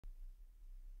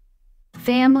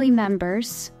Family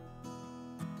members.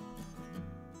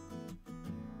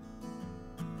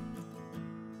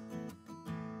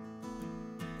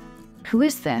 Who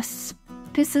is this?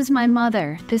 This is my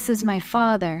mother. This is my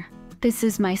father. This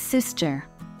is my sister.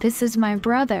 This is my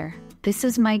brother. This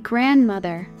is my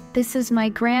grandmother. This is my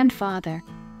grandfather.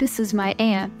 This is my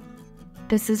aunt.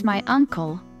 This is my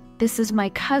uncle. This is my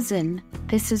cousin.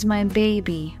 This is my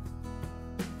baby.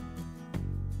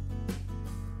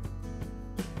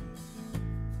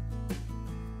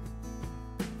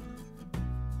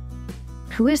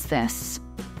 Who is this?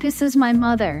 This is my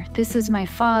mother. This is my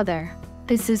father.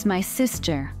 This is my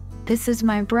sister. This is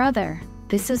my brother.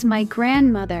 This is my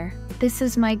grandmother. This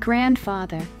is my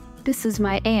grandfather. This is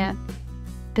my aunt.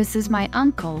 This is my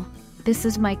uncle. This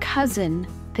is my cousin.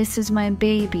 This is my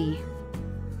baby.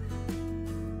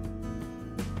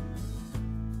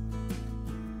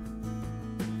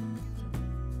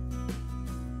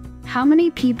 How many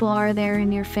people are there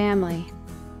in your family?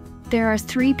 There are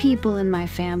 3 people in my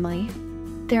family.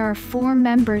 There are 4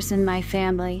 members in my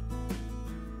family.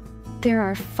 There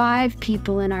are 5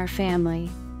 people in our family.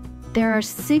 There are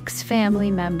 6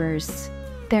 family members.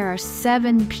 There are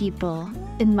 7 people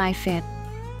in my family.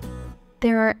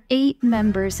 There are 8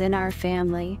 members in our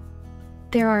family.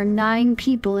 There are 9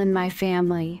 people in my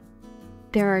family.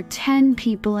 There are 10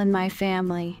 people in my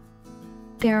family.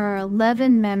 There are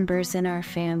 11 members in our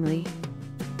family.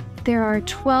 There are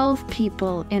 12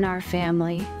 people in our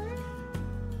family.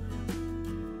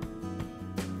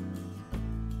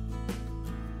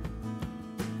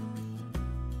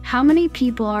 How many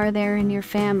people are there in your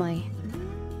family?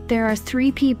 There are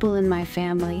 3 people in my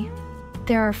family.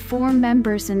 There are 4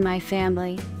 members in my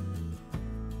family.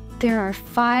 There are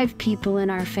 5 people in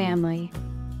our family.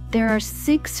 There are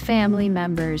 6 family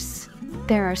members.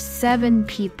 There are 7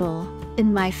 people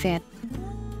in my family.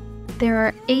 There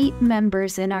are 8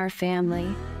 members in our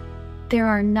family. There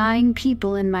are 9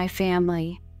 people in my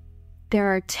family. There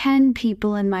are 10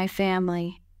 people in my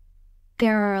family.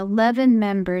 There are 11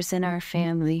 members in our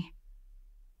family.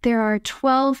 There are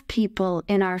 12 people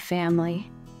in our family.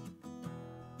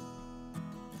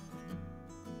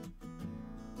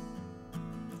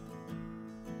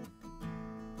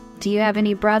 Do you have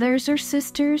any brothers or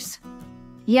sisters?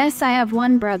 Yes, I have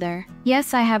 1 brother.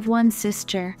 Yes, I have 1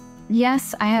 sister.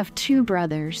 Yes, I have 2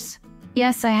 brothers.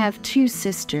 Yes, I have 2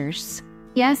 sisters.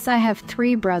 Yes, I have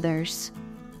 3 brothers.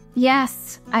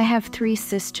 Yes, I have 3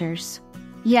 sisters.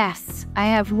 Yes, I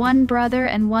have 1 brother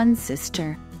and 1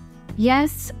 sister.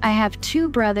 Yes, I have 2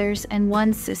 brothers and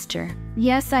 1 sister.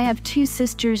 Yes, I have 2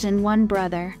 sisters and 1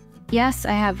 brother. Yes,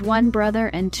 I have 1 brother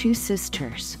and 2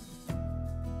 sisters.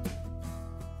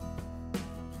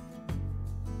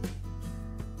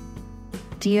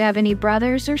 Do you have any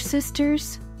brothers or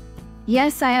sisters?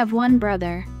 Yes, I have 1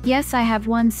 brother. Yes, I have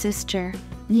 1 sister.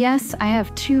 Yes, I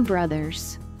have 2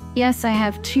 brothers. Yes, I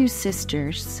have 2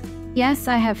 sisters. Yes,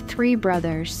 I have 3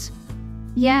 brothers.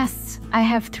 Yes, I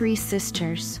have 3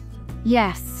 sisters.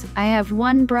 Yes, I have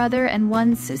 1 brother and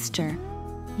 1 sister.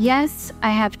 Yes,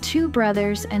 I have 2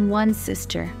 brothers and 1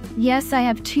 sister. Yes, I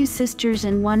have 2 sisters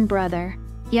and 1 brother.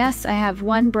 Yes, I have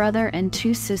 1 brother and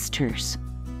 2 sisters.